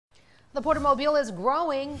The Port of Mobile is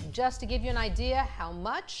growing. Just to give you an idea how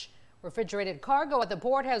much, refrigerated cargo at the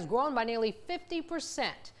port has grown by nearly 50%.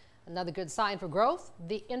 Another good sign for growth,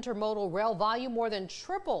 the intermodal rail volume more than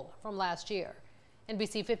tripled from last year.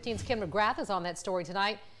 NBC 15's Ken McGrath is on that story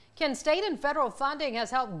tonight. Ken, state and federal funding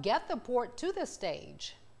has helped get the port to this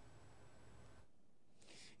stage.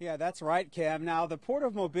 Yeah, that's right, Kim. Now, the Port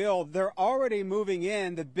of Mobile, they're already moving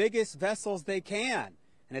in the biggest vessels they can,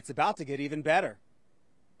 and it's about to get even better.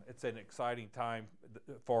 It's an exciting time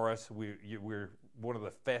for us. We're one of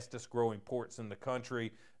the fastest growing ports in the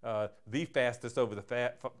country, the fastest over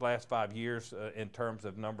the last 5 years in terms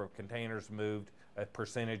of number of containers moved,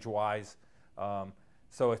 percentage-wise.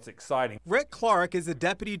 So it's exciting. Rick Clark is the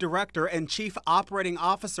Deputy Director and Chief Operating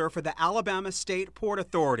Officer for the Alabama State Port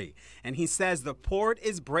Authority, and he says the port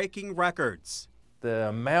is breaking records. The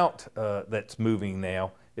amount that's moving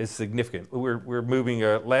now is significant. We're moving,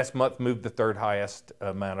 last month moved the third highest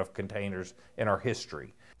amount of containers in our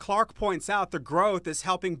history. Clark points out the growth is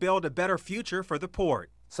helping build a better future for the port.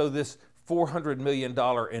 So this $400 million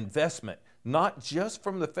investment, not just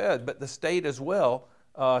from the Fed, but the state as well,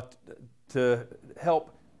 to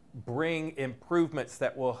help bring improvements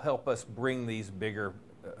that will help us bring these bigger,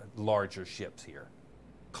 larger ships here.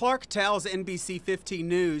 Clark tells NBC 15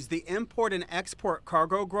 News the import and export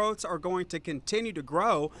cargo growths are going to continue to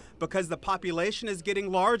grow because the population is getting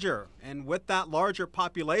larger. And with that larger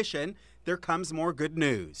population, there comes more good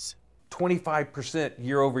news. 25%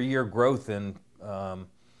 year-over-year growth in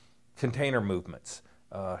container movements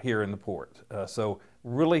here in the port. So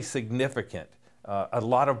really significant. A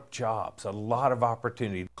lot of jobs, a lot of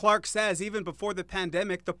opportunity. Clark says even before the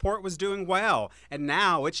pandemic, the port was doing well, and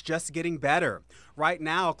now it's just getting better. Right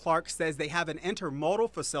now, Clark says they have an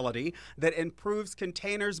intermodal facility that improves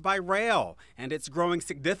containers by rail, and it's growing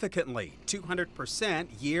significantly, 200%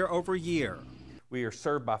 year over year. We are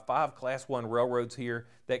served by 5 Class I railroads here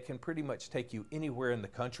that can pretty much take you anywhere in the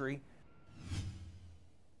country.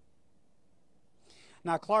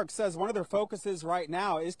 Now, Clark says one of their focuses right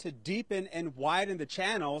now is to deepen and widen the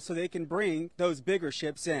channel so they can bring those bigger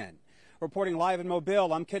ships in. Reporting live in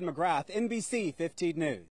Mobile, I'm Ken McGrath, NBC 15 News.